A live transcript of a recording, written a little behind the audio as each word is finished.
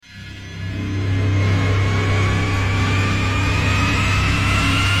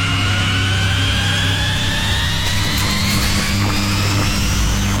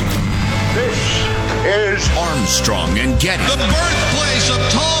Getty. The birthplace of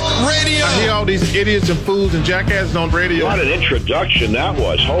talk radio. I hear all these idiots and fools and jackasses on radio. What an introduction that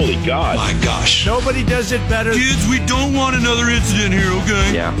was. Holy God. My gosh. Nobody does it better. Kids, we don't want another incident here,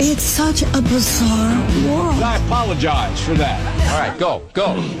 okay? Yeah. It's such a bizarre world. I apologize for that. All right, go.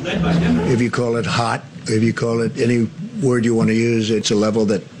 If you call it hot, if you call it any word you want to use, it's a level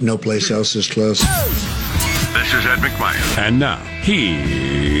that no place else is close. This is Ed McMahon. And now, here's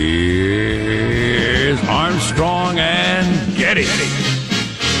Armstrong and Getty.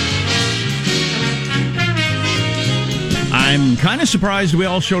 I'm kind of surprised we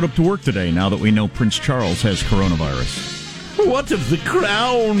all showed up to work today now that we know Prince Charles has coronavirus. What of the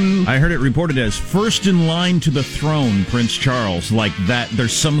crown? I heard it reported as first in line to the throne, Prince Charles. Like that,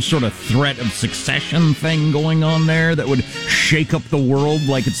 there's some sort of threat of succession thing going on there that would shake up the world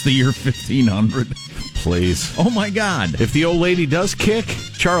like it's the year 1500. Please. Oh, my God. If the old lady does kick,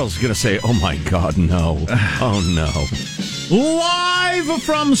 Charles is going to say, oh, my God, no. Oh, no. Live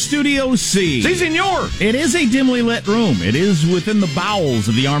from Studio C. Si, senor. It is a dimly lit room. It is within the bowels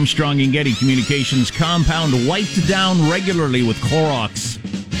of the Armstrong and Getty Communications compound, wiped down regularly with Clorox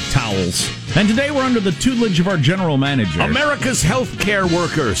towels. And today we're under the tutelage of our general manager. America's healthcare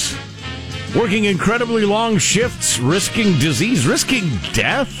workers. Working incredibly long shifts, risking disease, risking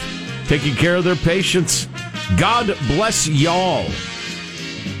death, taking care of their patients. God bless y'all.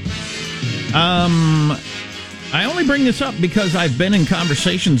 I only bring this up because I've been in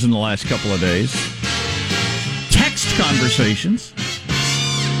conversations in the last couple of days. Text conversations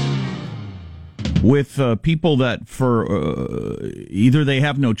with people that for either they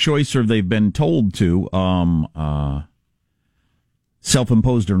have no choice or they've been told to,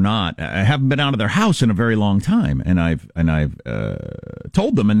 self-imposed or not, haven't been out of their house in a very long time, and I've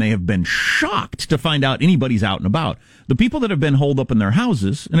told them, and they have been shocked to find out anybody's out and about. The people that have been holed up in their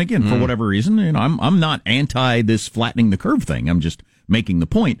houses, and again, for whatever reason, I'm not anti this flattening the curve thing. I'm just making the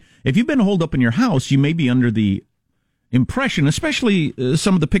point. If you've been holed up in your house, you may be under the impression, especially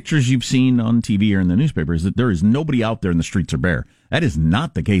some of the pictures you've seen on TV or in the newspapers, that there is nobody out there and the streets are bare. That is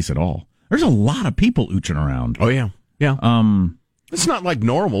not the case at all. There's a lot of people ooching around. Oh, yeah. Yeah. It's not like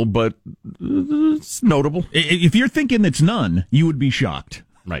normal, but it's notable. If you're thinking it's none, you would be shocked.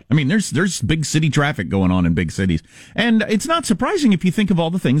 Right. I mean, there's big city traffic going on in big cities. And it's not surprising if you think of all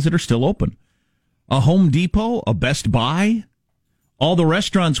the things that are still open. A Home Depot, a Best Buy, all the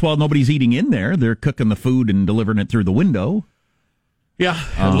restaurants, while nobody's eating in there, they're cooking the food and delivering it through the window. Yeah,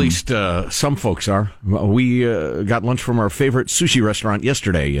 at least some folks are. We got lunch from our favorite sushi restaurant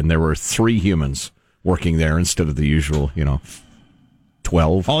yesterday, and there were 3 humans working there instead of the usual,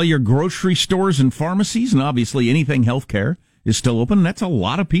 12. All your grocery stores and pharmacies, and obviously anything healthcare is still open. That's a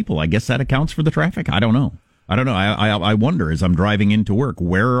lot of people. I guess that accounts for the traffic. I don't know. I wonder as I'm driving into work,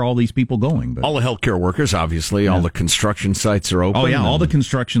 where are all these people going? But, all the healthcare workers, obviously. Yeah. All the construction sites are open. Oh, yeah, all the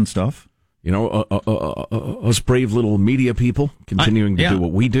construction stuff. Us brave little media people continuing to do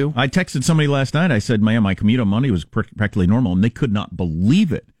what we do. I texted somebody last night. I said, man, my commute on Monday was practically normal, and they could not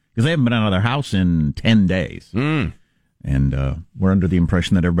believe it because they haven't been out of their house in 10 days. And we're under the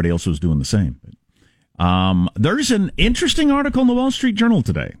impression that everybody else was doing the same. There's an interesting article in the Wall Street Journal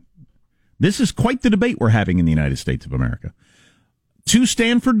today. This is quite the debate we're having in the United States of America. 2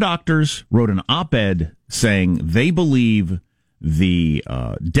 Stanford doctors wrote an op-ed saying they believe the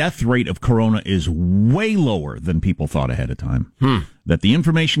death rate of corona is way lower than people thought ahead of time. That the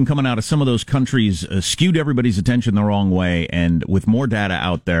information coming out of some of those countries skewed everybody's attention the wrong way, and with more data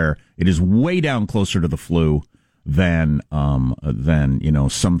out there, it is way down closer to the flu than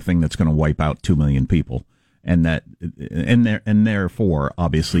something that's going to wipe out 2 million people, and therefore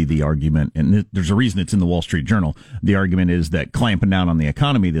obviously the argument, and there's a reason it's in the Wall Street Journal. The argument is that clamping down on the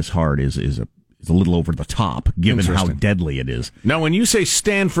economy this hard is a little over the top, given how deadly it is. Now, when you say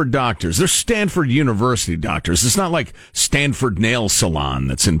Stanford doctors, they're Stanford University doctors. It's not like Stanford Nail Salon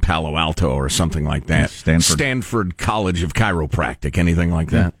that's in Palo Alto or something like that. Stanford College of Chiropractic, anything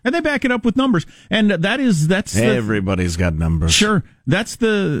like that. And they back it up with numbers. And that's everybody's got numbers. Sure. That's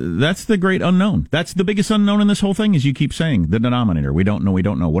the great unknown. That's the biggest unknown in this whole thing, as you keep saying, the denominator. We don't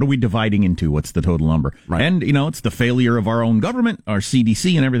know. What are we dividing into? What's the total number? Right. And, it's the failure of our own government, our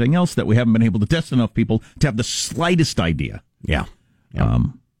CDC and everything else, that we haven't been able to test enough people to have the slightest idea. Yeah.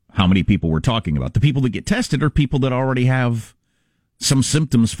 How many people we're talking about. The people that get tested are people that already have some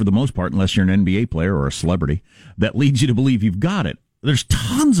symptoms for the most part, unless you're an NBA player or a celebrity, that leads you to believe you've got it. There's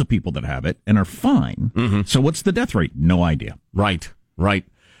tons of people that have it and are fine. Mm-hmm. So what's the death rate? No idea. Right.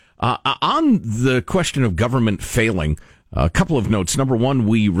 On the question of government failing, a couple of notes. Number one,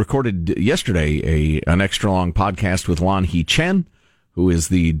 we recorded yesterday an extra long podcast with Lan He Chen, who is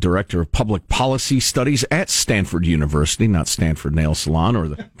the Director of Public Policy Studies at Stanford University, not Stanford Nail Salon or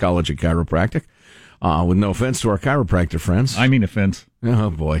the College of Chiropractic. With no offense to our chiropractor friends. I mean offense.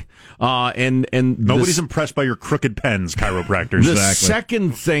 Oh, boy. And nobody's impressed by your crooked pens, chiropractors. The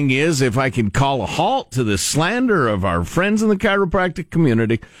second thing is, if I can call a halt to this slander of our friends in the chiropractic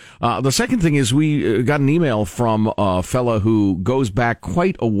community, the second thing is we got an email from a fella who goes back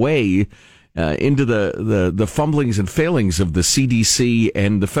quite a way into the fumblings and failings of the CDC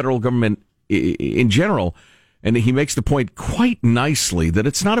and the federal government in general. And he makes the point quite nicely that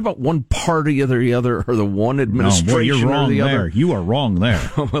it's not about one party or the other, or the one administration. No, boy, you're wrong or the there. other. You are wrong there.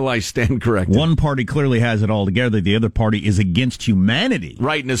 Well, I stand corrected. One party clearly has it all together. The other party is against humanity.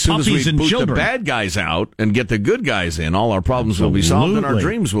 Right, and as soon as we boot the bad guys out and get the good guys in, all our problems will be solved and our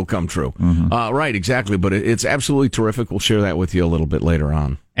dreams will come true. Mm-hmm. Right, exactly. But it's absolutely terrific. We'll share that with you a little bit later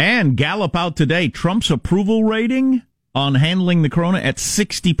on. And Gallup out today, Trump's approval rating on handling the corona at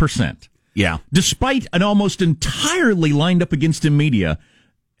 60%. Yeah. Despite an almost entirely lined up against him media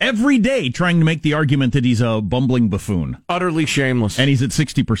every day trying to make the argument that he's a bumbling buffoon. Utterly shameless. And he's at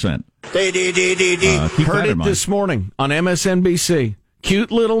 60%. Heard it this morning on MSNBC.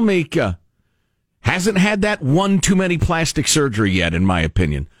 Cute little Mika. Hasn't had that one too many plastic surgery yet, in my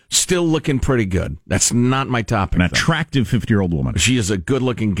opinion. Still looking pretty good. That's not my topic. An attractive 50-year-old woman. She is a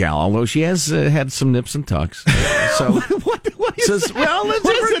good-looking gal, although she has had some nips and tucks. So, what is well, what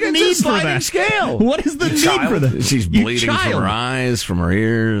is the need for that? Scale. What is the need for that? She's bleeding from her eyes, from her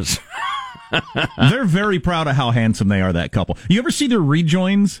ears. They're very proud of how handsome they are, that couple. You ever see their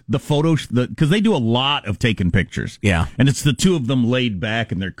rejoins? The photos, because they do a lot of taking pictures. Yeah. And it's the two of them laid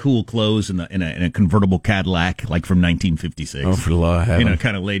back in their cool clothes in a convertible Cadillac, like from 1956. Oh, for the love of heaven.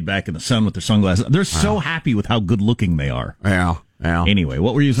 Kind of laid back in the sun with their sunglasses. They're so happy with how good looking they are. Yeah. Anyway,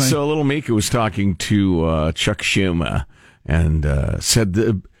 what were you saying? So little Mika was talking to Chuck Schumer and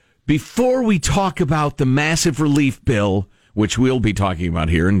said, before we talk about the massive relief bill, which we'll be talking about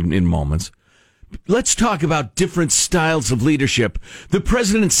here in moments, let's talk about different styles of leadership. The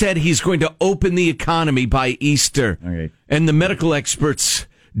president said he's going to open the economy by Easter. Okay. And the medical experts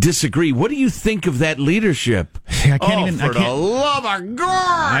disagree. What do you think of that leadership? I can't the love of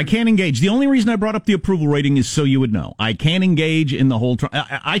God! I can't engage. The only reason I brought up the approval rating is so you would know. I can't engage in the whole...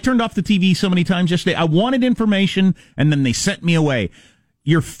 I turned off the TV so many times yesterday. I wanted information, and then they sent me away.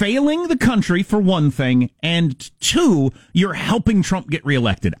 You're failing the country, for one thing, and two, you're helping Trump get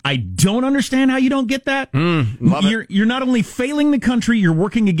reelected. I don't understand how you don't get that. You're not only failing the country, you're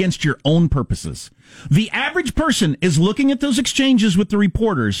working against your own purposes. The average person is looking at those exchanges with the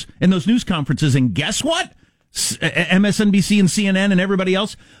reporters and those news conferences, and guess what? MSNBC and CNN and everybody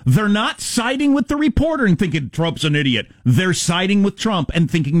else, they're not siding with the reporter and thinking Trump's an idiot. They're siding with Trump and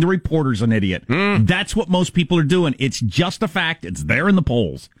thinking the reporter's an idiot. That's what most people are doing. It's just a fact. It's there in the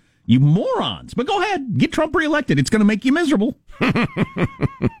polls. You morons. But go ahead. Get Trump reelected. It's going to make you miserable.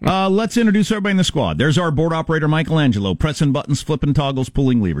 Let's introduce everybody in the squad. There's our board operator, Michelangelo, pressing buttons, flipping toggles,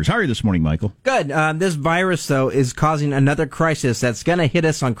 pulling levers. How are you this morning, Michael? Good. This virus, though, is causing another crisis that's going to hit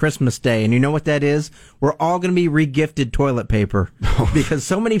us on Christmas Day. And you know what that is? We're all going to be re-gifted toilet paper because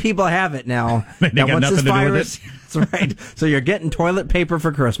so many people have it now. They got once nothing this to do virus, with it. That's right. So you're getting toilet paper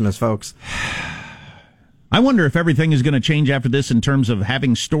for Christmas, folks. I wonder if everything is going to change after this in terms of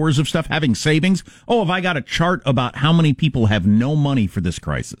having stores of stuff, having savings. Oh, have I got a chart about how many people have no money for this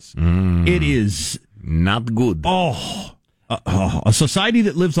crisis? It is not good. A society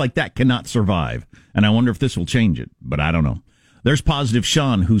that lives like that cannot survive. And I wonder if this will change it, but I don't know. There's positive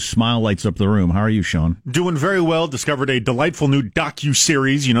Sean, whose smile lights up the room. How are you, Sean? Doing very well. Discovered a delightful new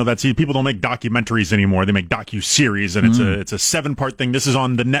docu-series. You know, people don't make documentaries anymore. They make docu-series, and it's a 7-part thing. This is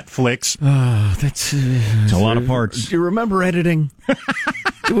on the Netflix. That's it's a lot of parts. Do you remember editing?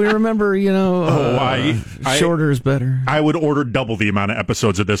 Do we remember, shorter is better? I would order double the amount of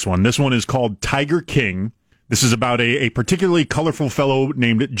episodes of this one. This one is called Tiger King. This is about a particularly colorful fellow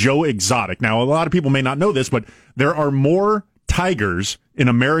named Joe Exotic. Now, a lot of people may not know this, but there are more tigers in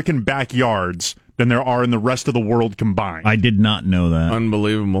American backyards than there are in the rest of the world combined. I did not know that.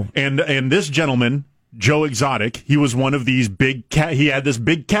 Unbelievable. And this gentleman, Joe Exotic, he was one of these big cat. He had this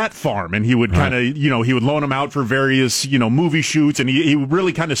big cat farm, and he would kind of, he would loan them out for various, movie shoots, and he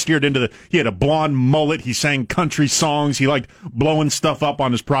really kind of steered into he had a blonde mullet. He sang country songs. He liked blowing stuff up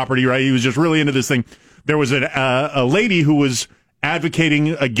on his property, right? He was just really into this thing. There was a lady who was advocating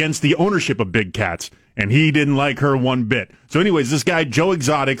against the ownership of big cats, and he didn't like her one bit. So anyways, this guy, Joe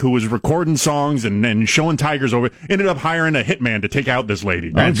Exotic, who was recording songs and showing tigers over, ended up hiring a hitman to take out this lady.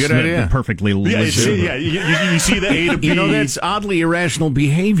 That's good idea. Perfectly legitimate. Yeah, you see the A to B. That's oddly irrational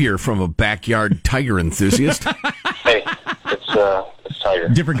behavior from a backyard tiger enthusiast. Hey, it's tiger.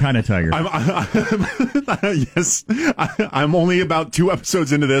 Different kind of tiger. Yes, I'm only about 2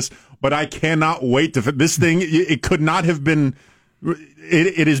 episodes into this, but I cannot wait to this thing. It could not have been.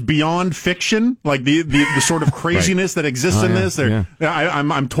 It is beyond fiction, like the sort of craziness that exists in this.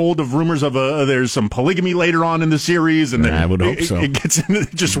 I'm told of rumors of there's some polygamy later on in the series, and I would hope so. It gets into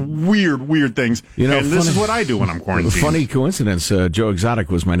just weird things. And this is what I do when I'm quarantined. Funny coincidence. Joe Exotic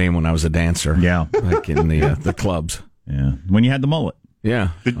was my name when I was a dancer. Yeah, like in the clubs. Yeah, when you had the mullet. Yeah.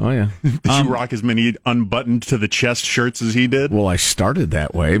 Did you rock as many unbuttoned to the chest shirts as he did? Well, I started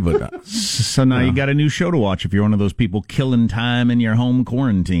that way, but... So now you got a new show to watch if you're one of those people killing time in your home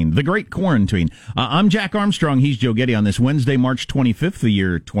quarantine. The Great Quarantine. I'm Jack Armstrong. He's Joe Getty on this Wednesday, March 25th, the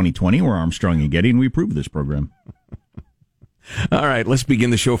year 2020. We're Armstrong and Getty, and we approve of this program. All right, let's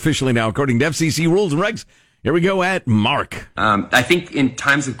begin the show officially now. According to FCC rules and regs, here we go at Mark. I think in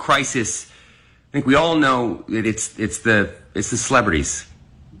times of crisis, I think we all know that it's the celebrities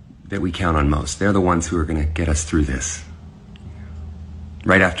that we count on most. They're the ones who are going to get us through this.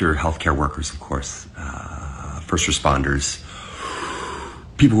 Right after healthcare workers, of course, first responders,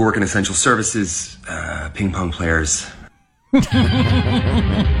 people who work in essential services, ping pong players. Who's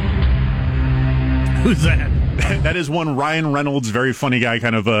that? That is one Ryan Reynolds, very funny guy,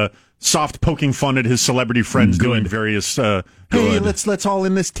 kind of soft poking fun at his celebrity friends doing various. Hey, let's all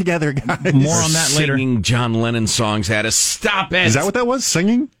in this together, guys. More on that later. Singing John Lennon songs at us. Stop it! Is that what that was?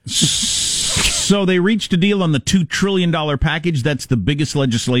 Singing? So they reached a deal on the $2 trillion package. That's the biggest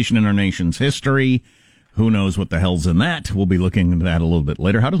legislation in our nation's history. Who knows what the hell's in that? We'll be looking into that a little bit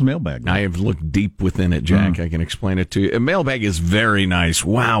later. How does mailbag go? I have looked deep within it, Jack. I can explain it to you. Mailbag is very nice.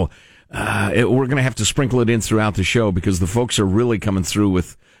 Wow. We're going to have to sprinkle it in throughout the show because the folks are really coming through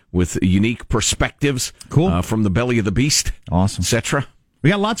with unique perspectives. Cool. From the belly of the beast. Awesome. Etc. We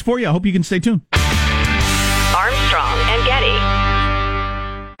got lots for you. I hope you can stay tuned. Armstrong and Getty.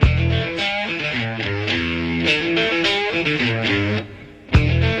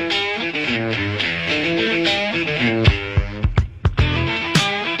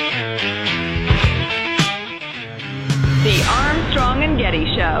 The Armstrong and Getty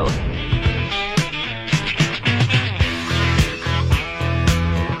Show.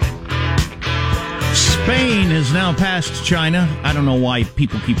 Spain has now passed China. I don't know why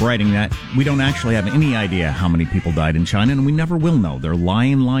people keep writing that. We don't actually have any idea how many people died in China, and we never will know. They're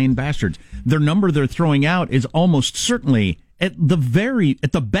lying bastards. Their number they're throwing out is almost certainly, at the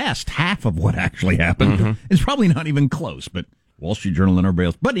best, half of what actually happened. Mm-hmm. It's probably not even close, but Wall Street Journal and everybody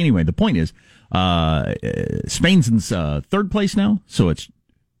else. But anyway, the point is, Spain's in third place now, so it's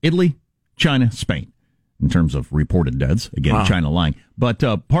Italy, China, Spain. In terms of reported deaths. Again, wow. China lying. But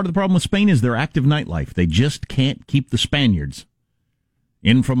part of the problem with Spain is their active nightlife. They just can't keep the Spaniards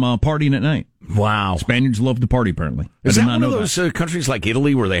in from partying at night. Wow. Spaniards love to party, apparently. Is that one of those countries like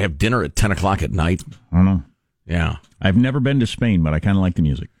Italy where they have dinner at 10 o'clock at night? I don't know. Yeah. I've never been to Spain, but I kind of like the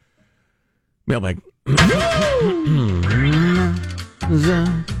music. Mailbag.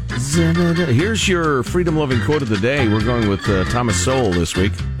 Here's your freedom-loving quote of the day. We're going with Thomas Sowell this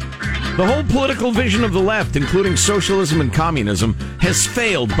week. The whole political vision of the left, including socialism and communism, has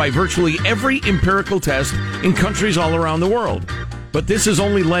failed by virtually every empirical test in countries all around the world. But this has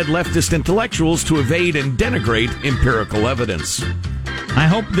only led leftist intellectuals to evade and denigrate empirical evidence. I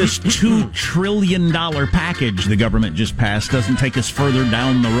hope this $2 trillion package the government just passed doesn't take us further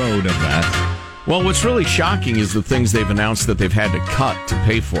down the road of that. Well, what's really shocking is the things they've announced that they've had to cut to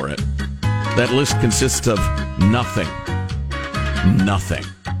pay for it. That list consists of nothing. Nothing.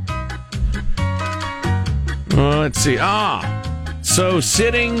 Let's see. So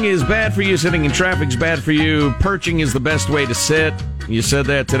sitting is bad for you. Sitting in traffic's bad for you. Perching is the best way to sit. You said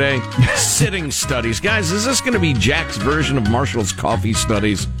that today. Sitting studies. Guys, is this going to be Jack's version of Marshall's coffee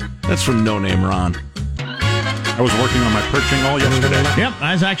studies? That's from No Name Ron. I was working on my perching all yesterday. Yep,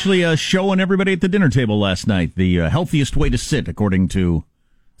 I was actually showing everybody at the dinner table last night the healthiest way to sit, according to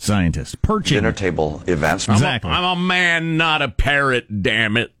scientists. Perching. Dinner table events. Exactly. I'm a man, not a parrot,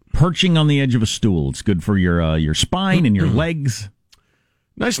 damn it. Perching on the edge of a stool. It's good for your spine and your legs.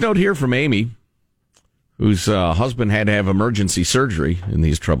 Nice note here from Amy, whose husband had to have emergency surgery in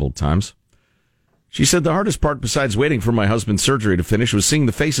these troubled times. She said, the hardest part besides waiting for my husband's surgery to finish was seeing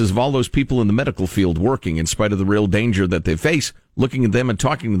the faces of all those people in the medical field working in spite of the real danger that they face. Looking at them and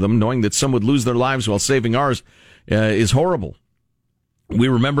talking to them, knowing that some would lose their lives while saving ours, is horrible. We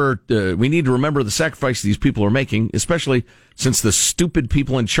need to remember the sacrifice these people are making, especially since the stupid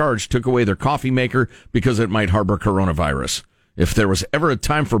people in charge took away their coffee maker because it might harbor coronavirus. If there was ever a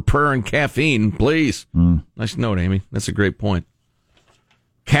time for prayer and caffeine, please. Nice note, Amy. That's a great point.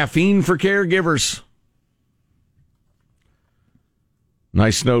 Caffeine for caregivers.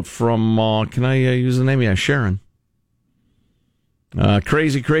 Nice note from, can I use the name? Yeah, Sharon.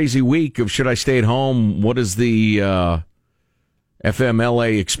 Crazy week of should I stay at home? What does the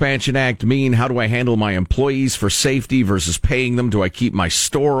FMLA Expansion Act mean? How do I handle my employees for safety versus paying them? Do I keep my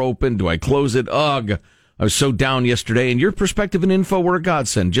store open? Do I close it? Ugh. I was so down yesterday, and your perspective and info were a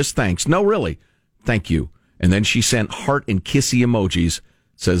godsend. Just thanks. No, really. Thank you. And then she sent heart and kissy emojis.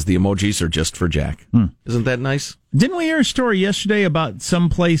 Says the emojis are just for Jack. Isn't that nice? Didn't we hear a story yesterday about some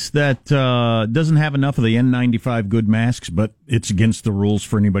place that doesn't have enough of the N95 good masks, but it's against the rules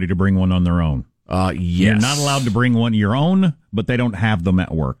for anybody to bring one on their own? Yes. You're not allowed to bring one of your own, but they don't have them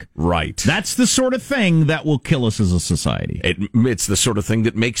at work. Right. That's the sort of thing that will kill us as a society. It's the sort of thing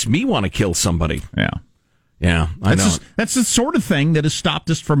that makes me want to kill somebody. Yeah, I know. That's the sort of thing that has stopped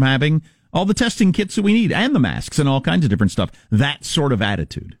us from having all the testing kits that we need and the masks and all kinds of different stuff. That sort of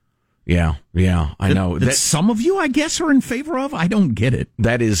attitude. Yeah, I know. That some of you, I guess, are in favor of. I don't get it.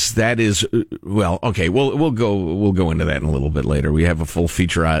 That is. Well, okay. We'll go into that in a little bit later. We have a full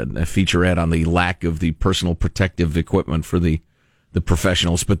featurette on the lack of the personal protective equipment for the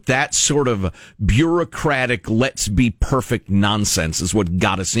professionals. But that sort of bureaucratic, let's be perfect nonsense is what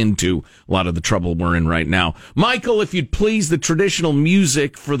got us into a lot of the trouble we're in right now. Michael, if you'd please, the traditional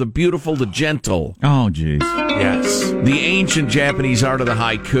music for the beautiful, the gentle. Oh, geez. Yes. The ancient Japanese art of the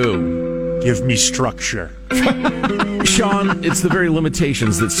haiku. Give me structure. Sean, it's the very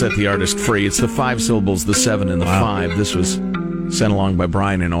limitations that set the artist free. It's the 5 syllables, the 7 and the 5. This was sent along by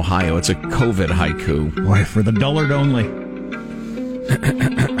Brian in Ohio. It's a COVID haiku. Boy, for the dullard only.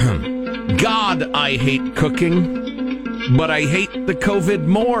 God, I hate cooking, but I hate the COVID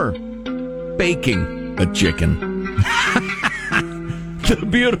more. Baking a chicken. The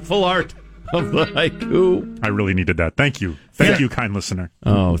beautiful art of the haiku. I really needed that. Thank you. Thank you, kind listener.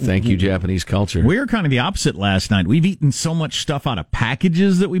 Oh, thank you, Japanese culture. We were kind of the opposite last night. We've eaten so much stuff out of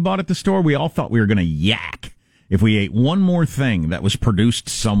packages that we bought at the store, we all thought we were going to yak if we ate one more thing that was produced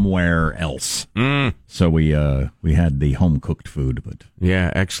somewhere else. So we had the home cooked food, but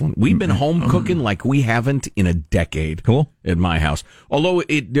yeah, excellent. We've been home cooking like we haven't in a decade. Cool at my house. Although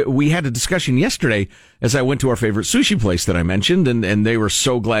we had a discussion yesterday as I went to our favorite sushi place that I mentioned, and they were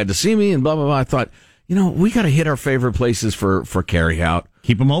so glad to see me and blah blah blah. I thought, we got to hit our favorite places for carry out.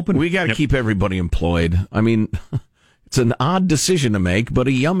 Keep them open. We got to keep everybody employed. I mean, it's an odd decision to make, but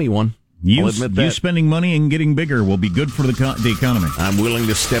a yummy one. You spending money and getting bigger will be good for the economy. I'm willing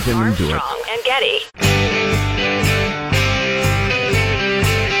to step in and do it. Armstrong and Getty.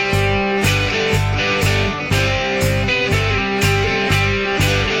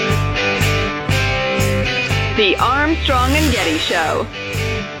 The Armstrong and Getty Show.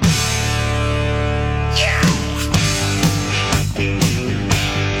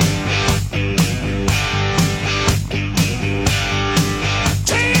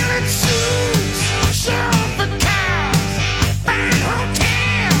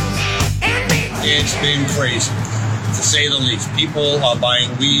 It's been crazy, to say the least. People are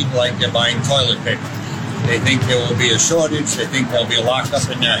buying weed like they're buying toilet paper. They think there will be a shortage. They think they'll be locked up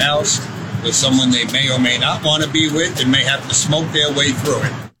in their house with someone they may or may not want to be with and may have to smoke their way through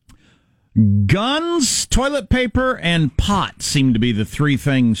it. Guns, toilet paper, and pot seem to be the 3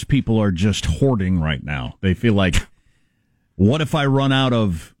 things people are just hoarding right now. They feel like, what if I run out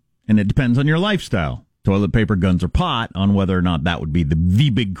of, and it depends on your lifestyle, toilet paper, guns, or pot, on whether or not that would be the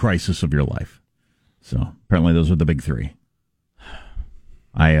big crisis of your life. So apparently those are the big 3.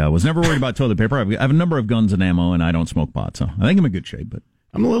 I was never worried about toilet paper. I have a number of guns and ammo, and I don't smoke pot, so I think I'm in good shape. But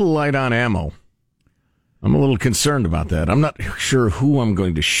I'm a little light on ammo. I'm a little concerned about that. I'm not sure who I'm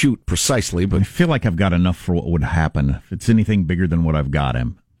going to shoot precisely, but I feel like I've got enough for what would happen. If it's anything bigger than what I've got,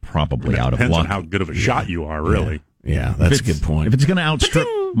 I'm probably out of luck. Depends on how good of a shot you are, really. Yeah, that's a good point. If it's going to outstrip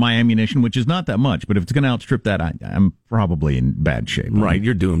my ammunition, which is not that much, but if it's going to outstrip that, I'm probably in bad shape. Right,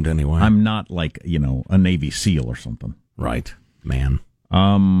 you're doomed anyway. I'm not like, a Navy SEAL or something. Right, man.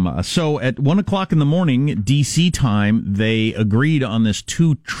 So at 1:00 in the morning, D.C. time, they agreed on this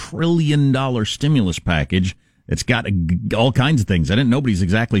 $2 trillion stimulus package. It's got all kinds of things in it. Nobody's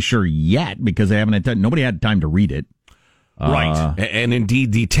exactly sure yet because they haven't had time. Nobody had time to read it. Right. And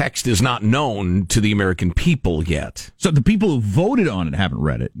indeed, the text is not known to the American people yet. So the people who voted on it haven't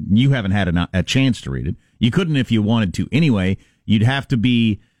read it. You haven't had a chance to read it. You couldn't if you wanted to anyway. You'd have to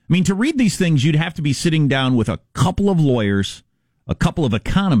be, to read these things, you'd have to be sitting down with a couple of lawyers, a couple of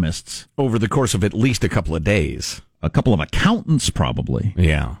economists. Over the course of at least a couple of days. A couple of accountants, probably.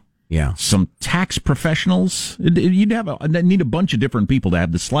 Yeah. Yeah. Some tax professionals. You'd need a bunch of different people to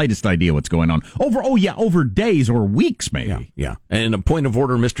have the slightest idea what's going on. Over days or weeks, maybe. Yeah. And a point of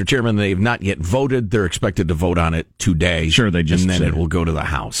order, Mr. Chairman, they've not yet voted. They're expected to vote on it today. Sure, and then it will go to the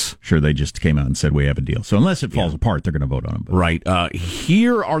House. Sure, they just came out and said we have a deal. So unless it falls apart, they're going to vote on it. Right.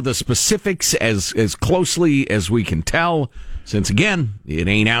 Here are the specifics as closely as we can tell, since, again, it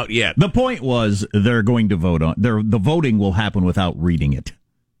ain't out yet. The point was they're going to vote on the voting will happen without reading it.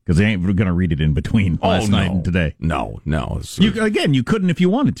 Because they ain't going to read it in between last night and today. No. You couldn't if you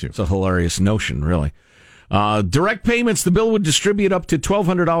wanted to. It's a hilarious notion, really. Direct payments, the bill would distribute up to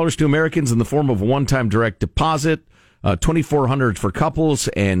 $1,200 to Americans in the form of a one-time direct deposit, $2,400 for couples,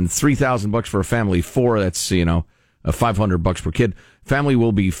 and $3,000 for a family of four. That's, $500 per kid. Family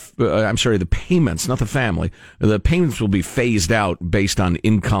will be, the payments, not the family. The payments will be phased out based on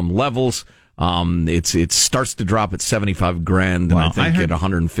income levels. It starts to drop at $75,000, and I think at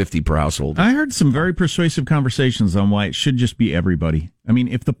 $150 per household. I heard some very persuasive conversations on why it should just be everybody. I mean,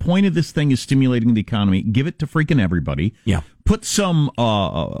 if the point of this thing is stimulating the economy, give it to freaking everybody. Yeah. Put some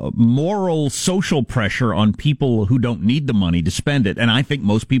moral, social pressure on people who don't need the money to spend it, and I think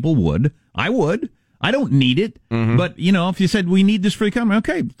most people would. I would. I don't need it, but if you said we need this for the economy,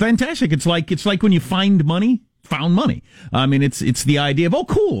 okay, fantastic. It's like when you found money. I mean, it's the idea of, oh,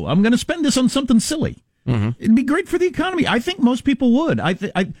 cool, I'm going to spend this on something silly. It'd be great for the economy. I think most people would.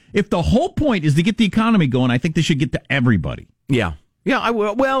 If the whole point is to get the economy going, I think they should get to everybody. Yeah.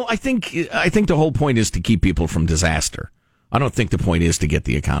 I think the whole point is to keep people from disaster. I don't think the point is to get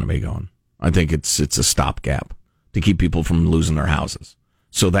the economy going. I think it's a stopgap to keep people from losing their houses.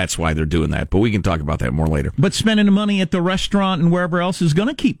 So that's why they're doing that. But we can talk about that more later. But spending the money at the restaurant and wherever else is going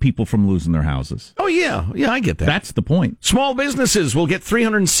to keep people from losing their houses. Oh, yeah. Yeah, I get that. That's the point. Small businesses will get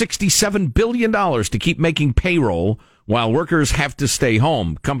 $367 billion to keep making payroll while workers have to stay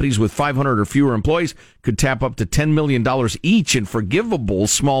home. Companies with 500 or fewer employees could tap up to $10 million each in forgivable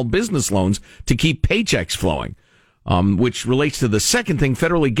small business loans to keep paychecks flowing. Which relates to the second thing.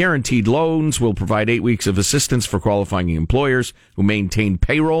 Federally guaranteed loans will provide 8 weeks of assistance for qualifying employers who maintain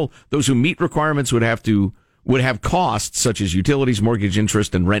payroll. Those who meet requirements would have costs such as utilities, mortgage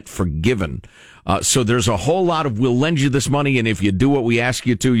interest, and rent forgiven. So there's a whole lot of we'll lend you this money, and if you do what we ask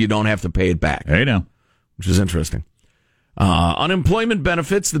you to, you don't have to pay it back. Hey, now, which is interesting. Unemployment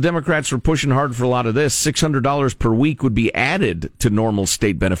benefits, the Democrats were pushing hard for a lot of this. $600 per week would be added to normal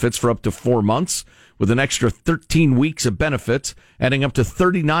state benefits for up to 4 months, with an extra 13 weeks of benefits, adding up to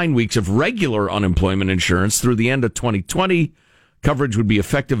 39 weeks of regular unemployment insurance through the end of 2020. Coverage would be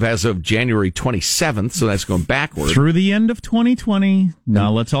effective as of January 27th, so that's going backward. Through the end of 2020.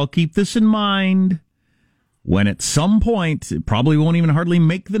 Now, let's all keep this in mind. When at some point, it probably won't even hardly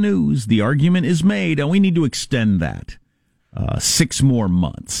make the news, the argument is made, and we need to extend that 6 more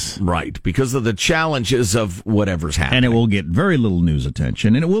months. Right, because of the challenges of whatever's happening. And it will get very little news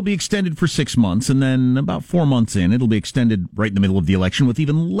attention, and it will be extended for 6 months, and then about 4 months in, it'll be extended right in the middle of the election with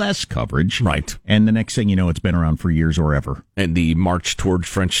even less coverage. Right. And the next thing you know, it's been around for years or ever. And the march toward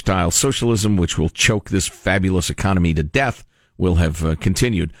French-style socialism, which will choke this fabulous economy to death, will have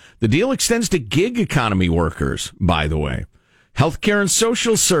continued. The deal extends to gig economy workers, by the way. Healthcare and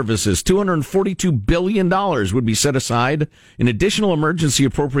social services, $242 billion would be set aside in additional emergency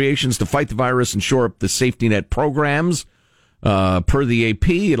appropriations to fight the virus and shore up the safety net programs. Per the AP,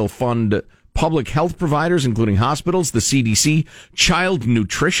 it'll fund public health providers, including hospitals, the CDC, child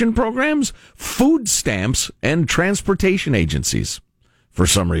nutrition programs, food stamps, and transportation agencies, for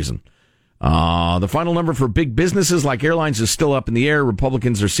some reason. The final number for big businesses like airlines is still up in the air.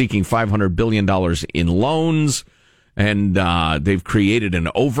 Republicans are seeking $500 billion in loans. And they've created an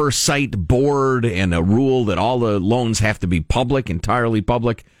oversight board and a rule that all the loans have to be public, entirely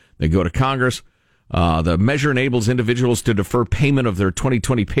public. They go to Congress. The measure enables individuals to defer payment of their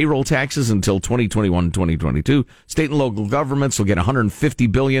 2020 payroll taxes until 2021 and 2022. State and local governments will get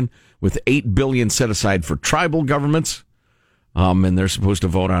 $150 billion, with $8 billion set aside for tribal governments. And they're supposed to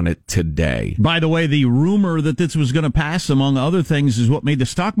vote on it today. By the way, the rumor that this was going to pass, among other things, is what made the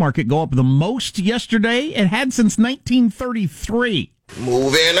stock market go up the most yesterday. It had since 1933.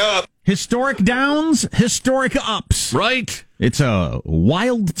 Moving up. Historic downs, historic ups. Right. It's a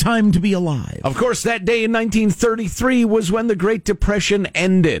wild time to be alive. Of course, that day in 1933 was when the Great Depression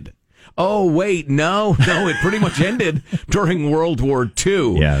ended. Oh, wait, no, it pretty much ended during World War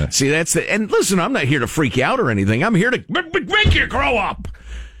II. Yeah. See, and listen, I'm not here to freak out or anything. I'm here to make you grow up.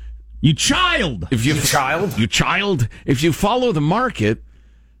 You child. You child. If you follow the market,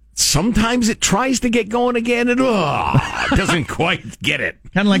 sometimes it tries to get going again and doesn't quite get it.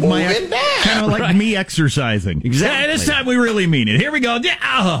 Kind of like me exercising. Exactly. This time we really mean it. Here we go.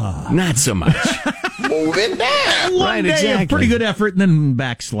 Not so much. Moving down. One day of pretty good effort, and then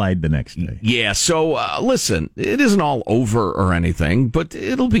backslide the next day. Yeah. So listen, it isn't all over or anything, but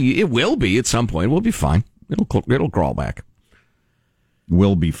it will be at some point. We'll be fine. It'll crawl back.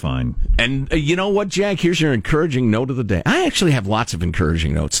 We'll be fine. And you know what, Jack? Here's your encouraging note of the day. I actually have lots of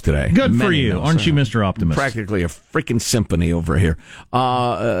encouraging notes today. Good for you. Aren't you, Mr. Optimist? Practically a freaking symphony over here.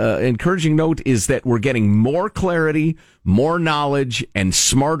 Encouraging note is that we're getting more clarity, more knowledge, and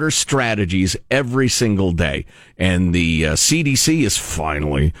smarter strategies every single day. And the CDC is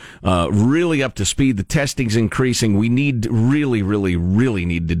finally really up to speed. The testing's increasing. We need really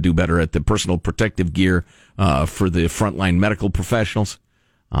need to do better at the personal protective gear for the frontline medical professionals.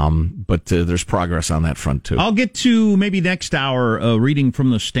 But there's progress on that front, too. I'll get to maybe next hour reading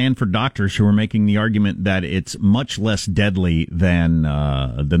from the Stanford doctors who are making the argument that it's much less deadly than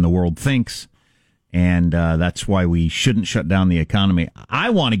the world thinks. And that's why we shouldn't shut down the economy.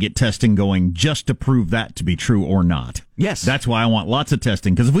 I want to get testing going just to prove that to be true or not. Yes. That's why I want lots of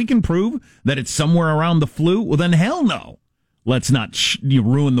testing. Because if we can prove that it's somewhere around the flu, well, then hell no. Let's not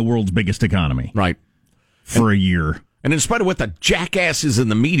ruin the world's biggest economy. Right. For a year. And in spite of what the jackasses in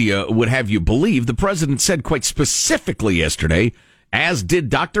the media would have you believe, the president said quite specifically yesterday, as did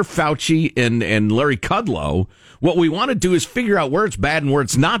Dr. Fauci and Larry Kudlow, what we want to do is figure out where it's bad and where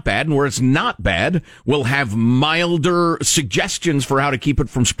it's not bad, and where it's not bad, we'll have milder suggestions for how to keep it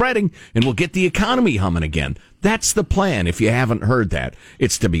from spreading, and we'll get the economy humming again. That's the plan, if you haven't heard that.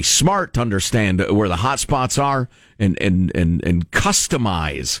 It's to be smart, to understand where the hot spots are, and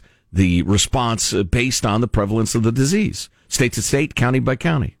customize the response based on the prevalence of the disease, state to state, county by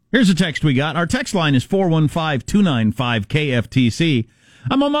county. Here's a text we got. Our text line is 415-295-KFTC.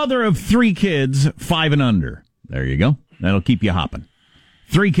 I'm a mother of 3 kids, 5 and under. There you go. That'll keep you hopping.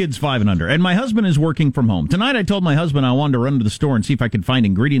 3 kids, 5 and under. And my husband is working from home. Tonight I told my husband I wanted to run to the store and see if I could find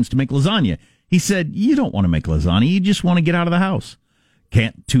ingredients to make lasagna. He said, you don't want to make lasagna. You just want to get out of the house.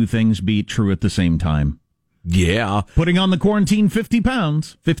 Can't two things be true at the same time? Yeah. Putting on the quarantine 50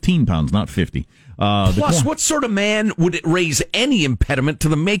 pounds. 15 pounds, not 50. Plus, what sort of man would it raise any impediment to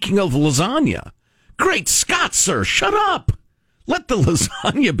the making of lasagna? Great Scott, sir, shut up. Let the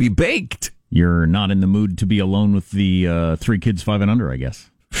lasagna be baked. You're not in the mood to be alone with the 3 kids, 5 and under, I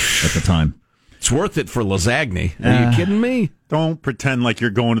guess, at the time. It's worth it for lasagna. Are you kidding me? Don't pretend like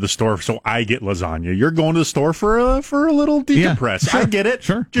you're going to the store so I get lasagna. You're going to the store for a little decompress. Yeah, sure, I get it.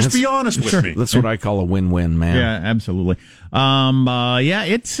 Sure. Just be honest with me. That's what I call a win-win, man. Yeah, absolutely.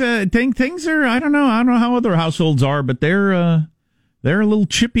 It's things are. I don't know how other households are, but they're a little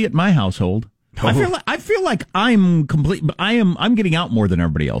chippy at my household. Oh. I feel like I'm complete, but I'm getting out more than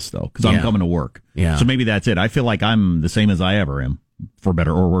everybody else though, because I'm coming to work. Yeah. So maybe that's it. I feel like I'm the same as I ever am, for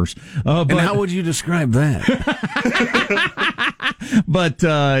better or worse. And how would you describe that? But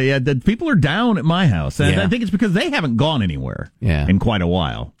the people are down at my house. And I think it's because they haven't gone anywhere in quite a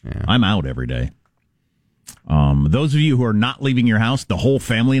while. Yeah. I'm out every day. Those of you who are not leaving your house, the whole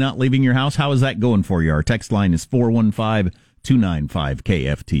family not leaving your house, how is that going for you? Our text line is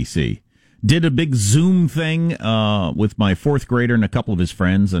 415-295-KFTC. Did a big Zoom thing with my 4th grader and a couple of his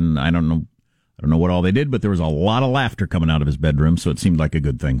friends, and I don't know what all they did, but there was a lot of laughter coming out of his bedroom, so it seemed like a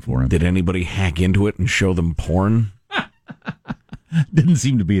good thing for him. Did anybody hack into it and show them porn? Didn't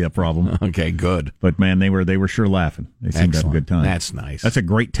seem to be a problem. Okay, good. But man, they were sure laughing. They seemed to have a good time. That's nice. That's a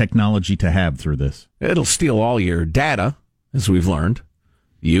great technology to have through this. It'll steal all your data, as we've learned,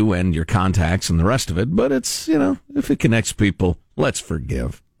 you and your contacts and the rest of it. But it's, if it connects people, let's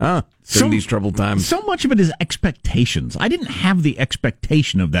forgive. In these troubled times. So much of it is expectations. I didn't have the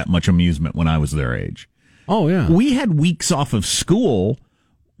expectation of that much amusement when I was their age. Oh, yeah. We had weeks off of school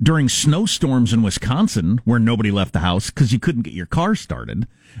during snowstorms in Wisconsin where nobody left the house because you couldn't get your car started,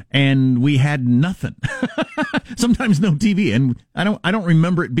 and we had nothing. Sometimes no TV, and I don't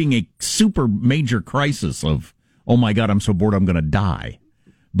remember it being a super major crisis of, oh my God, I'm so bored I'm going to die.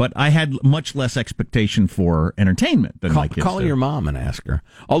 But I had much less expectation for entertainment than my kids. Call your mom and ask her.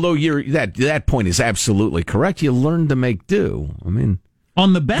 Although that point is absolutely correct. You learn to make do. I mean,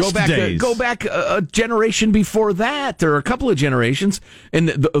 on the best days. Go back a generation before that, or a couple of generations, and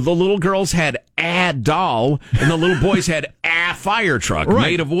the little girls had a doll, and the little boys had a fire truck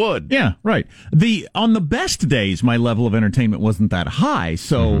made of wood. Yeah, right. On the best days, my level of entertainment wasn't that high,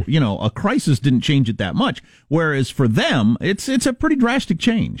 so a crisis didn't change it that much. Whereas for them, it's a pretty drastic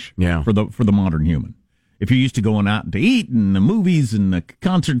change. Yeah. For the modern human. If you're used to going out to eat and the movies and the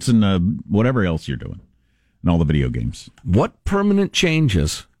concerts and whatever else you're doing. And all the video games. What permanent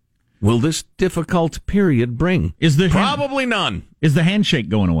changes will this difficult period bring? Probably none. Is the handshake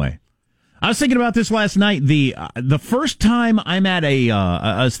going away? I was thinking about this last night. The first time I'm at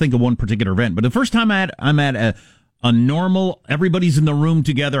I was thinking of one particular event, but the first time I'm at a normal, everybody's in the room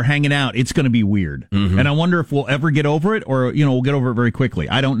together hanging out, it's going to be weird. Mm-hmm. And I wonder if we'll ever get over it, or we'll get over it very quickly.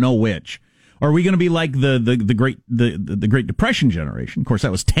 I don't know which. Or are we going to be like the Great Depression generation? Of course,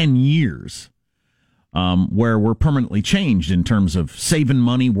 that was 10 years, where we're permanently changed in terms of saving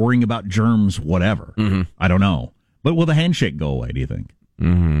money, worrying about germs, whatever. Mm-hmm. I don't know. But will the handshake go away, do you think?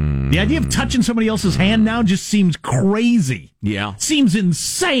 Mm-hmm. The idea of touching somebody else's hand now just seems crazy. Yeah. Seems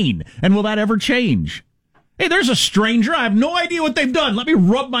insane. And will that ever change? Hey, there's a stranger. I have no idea what they've done. Let me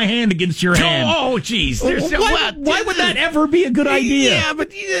rub my hand against your hand. Oh, jeez. Why would that ever be a good idea? Yeah, but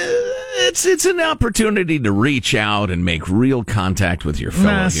it's an opportunity to reach out and make real contact with your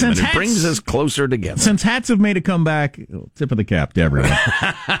fellow human. It brings us closer together. Since hats have made a comeback, tip of the cap to everyone.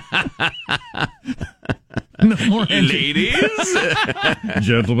 No more ladies,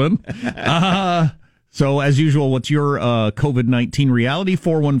 gentlemen. So, as usual, what's your COVID-19 reality?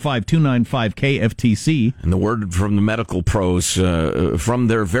 415-295-KFTC. And the word from the medical pros from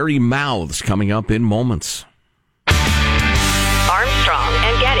their very mouths coming up in moments. Armstrong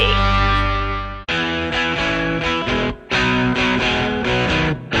and Getty.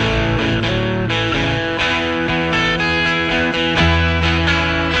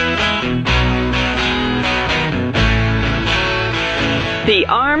 The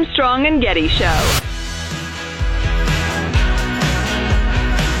Armstrong and Getty Show.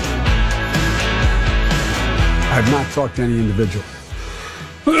 I've not talked to any individual.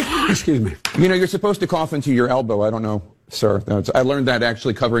 Excuse me. You're supposed to cough into your elbow. I don't know, sir. I learned that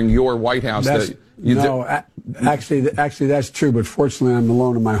actually covering your White House. Actually, that's true. But fortunately, I'm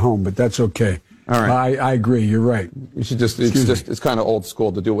alone in my home. But that's okay. All right. I agree. You're right. You should it's kind of old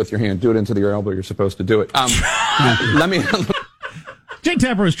school to do it with your hand. Do it into your elbow. You're supposed to do it. Let me. Jake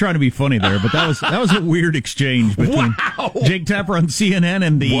Tapper was trying to be funny there, but that was a weird exchange between Jake Tapper on CNN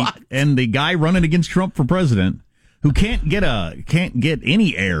and the guy running against Trump for president, who can't get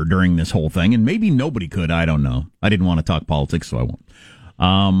any air during this whole thing, and maybe nobody could. I don't know. I didn't want to talk politics, so I won't.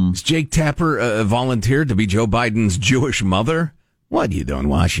 Has Jake Tapper volunteered to be Joe Biden's Jewish mother? What, you don't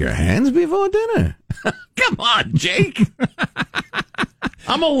wash your hands before dinner? Come on, Jake.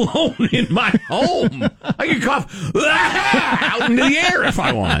 I'm alone in my home. I can cough out into the air if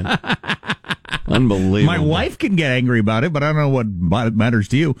I want. Unbelievable. My wife can get angry about it, but I don't know what matters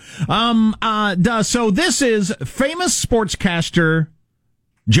to you. So this is famous sportscaster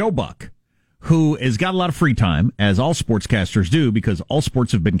Joe Buck, who has got a lot of free time, as all sportscasters do, because all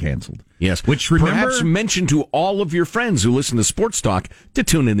sports have been canceled. Yes. Which, perhaps mention to all of your friends who listen to Sports Talk to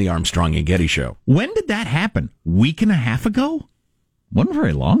tune in the Armstrong and Getty Show. When did that happen? Week and a half ago? Wasn't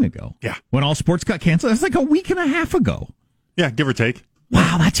very long ago. Yeah. When all sports got canceled? That's like a week and a half ago. Yeah, give or take.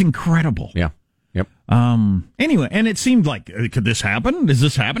 Wow, that's incredible. Yeah. Yep. Anyway, and it seemed like, could this happen? Is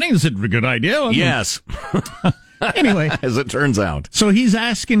this happening? Is it a good idea? Yes. Anyway. As it turns out. So he's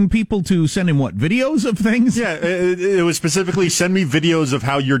asking people to send him what? Videos of things? Yeah, it was specifically send me videos of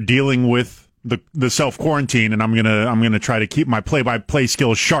how you're dealing with the self-quarantine, and I'm gonna try to keep my play-by-play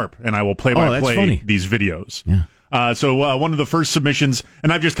skills sharp, and I will play-by-play these videos. Yeah. So one of the first submissions,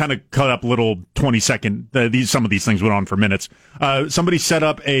 and I've just kind of cut up little 20-second. Some of these things went on for minutes. Somebody set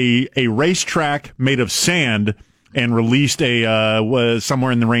up a racetrack made of sand and released was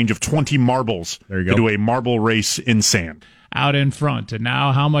somewhere in the range of 20 marbles. There you go. To do a marble race in sand. Out in front. And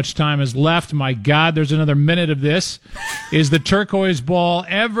now how much time is left? My God, there's another minute of this. Is the turquoise ball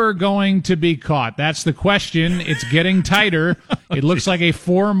ever going to be caught? That's the question. It's getting tighter. It looks like a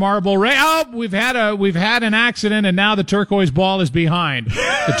 4-marble race. Oh, we've had an accident, and now the turquoise ball is behind.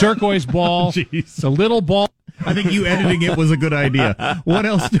 The turquoise ball, the little ball. I think you editing it was a good idea. What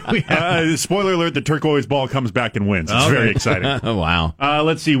else do we have? Spoiler alert, the turquoise ball comes back and wins. It's very exciting. Oh, wow.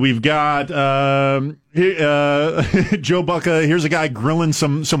 Let's see. We've got Joe Buck. Here's a guy grilling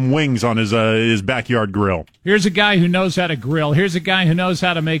some wings on his backyard grill. Here's a guy who knows how to grill. Here's a guy who knows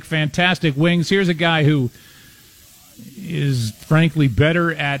how to make fantastic wings. Here's a guy who is frankly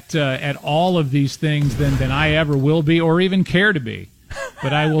better at all of these things than I ever will be or even care to be.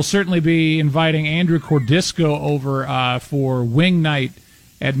 But I will certainly be inviting Andrew Cordisco over for wing night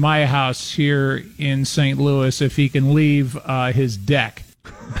at my house here in St. Louis if he can leave his deck.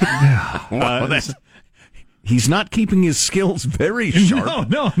 He's not keeping his skills very sharp.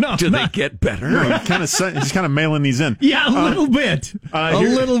 No. Do they get better? No, he's kind of mailing these in. Yeah, a little bit. A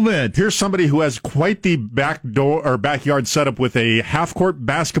little bit. Here's somebody who has quite the backyard setup with a half-court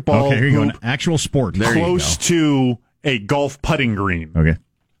basketball. Okay, here you go. An actual sport. Close to a golf putting green. Okay.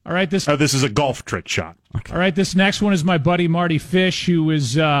 All right, this is a golf trick shot. Okay. All right, this next one is my buddy Marty Fish, who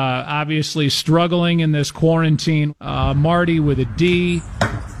is obviously struggling in this quarantine. Marty with a D.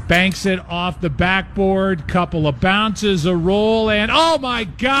 Banks it off the backboard, couple of bounces, a roll, and oh my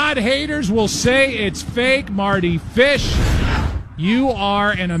God, haters will say it's fake. Marty Fish, you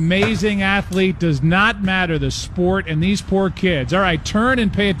are an amazing athlete. Does not matter the sport and these poor kids. All right, turn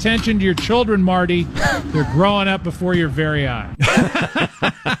and pay attention to your children, Marty. They're growing up before your very eyes.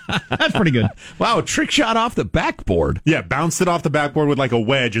 That's pretty good. Wow, trick shot off the backboard. Yeah, bounced it off the backboard with like a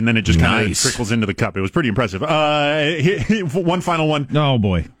wedge, and then it just kind of trickles into the cup. It was pretty impressive. One final one. Oh,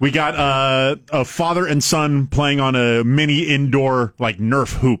 boy. We got a father and son playing on a mini indoor like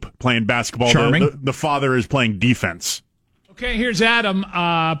Nerf hoop playing basketball. Charming. The father is playing defense. Okay, here's Adam,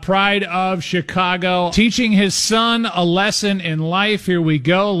 pride of Chicago, teaching his son a lesson in life. Here we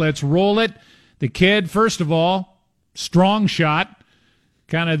go. Let's roll it. The kid, first of all, strong shot.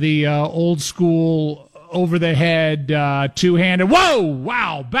 Kind of the old school over the head, two-handed. Whoa!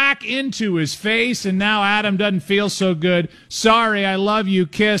 Wow! Back into his face, and now Adam doesn't feel so good. Sorry, I love you.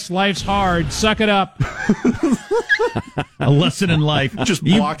 Kiss. Life's hard. Suck it up. A lesson in life. Just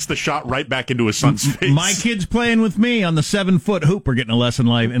blocks the shot right back into his son's face. My kid's playing with me on the 7-foot hoop. We're getting a lesson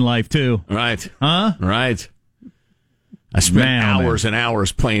in life too. Right. Huh? Right. I spent hours and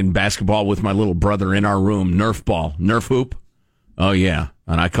hours playing basketball with my little brother in our room. Nerf ball. Nerf hoop. Oh, yeah.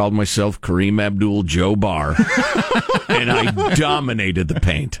 And I called myself Kareem Abdul-Jabbar. And I dominated the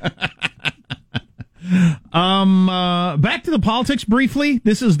paint. Back to the politics briefly.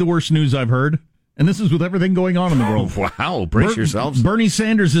 This is the worst news I've heard. And this is with everything going on in the world. Wow. Brace yourselves. Bernie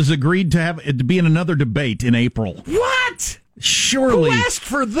Sanders has agreed to have it to be in another debate in April. What? Surely. Who asked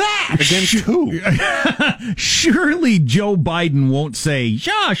for that? Against who? Surely Joe Biden won't say,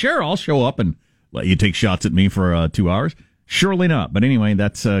 yeah, sure, I'll show up and let you take shots at me for 2 hours. Surely not. But anyway,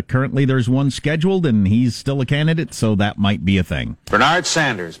 that's currently there's one scheduled, and he's still a candidate, so that might be a thing. Bernard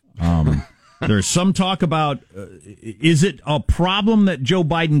Sanders. There's some talk about, is it a problem that Joe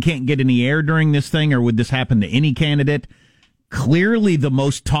Biden can't get any air during this thing, or would this happen to any candidate? Clearly, the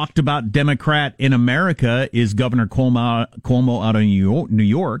most talked about Democrat in America is Governor Cuomo out of New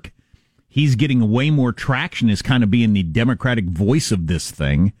York. He's getting way more traction as kind of being the Democratic voice of this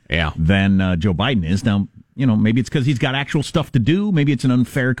thing than Joe Biden is. Now, maybe it's because he's got actual stuff to do. Maybe it's an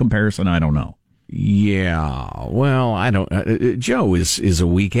unfair comparison. I don't know. Yeah, well, I don't. Joe is a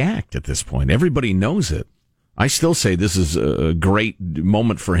weak act at this point. Everybody knows it. I still say this is a great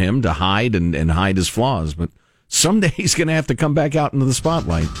moment for him to hide and hide his flaws, but someday he's going to have to come back out into the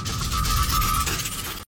spotlight.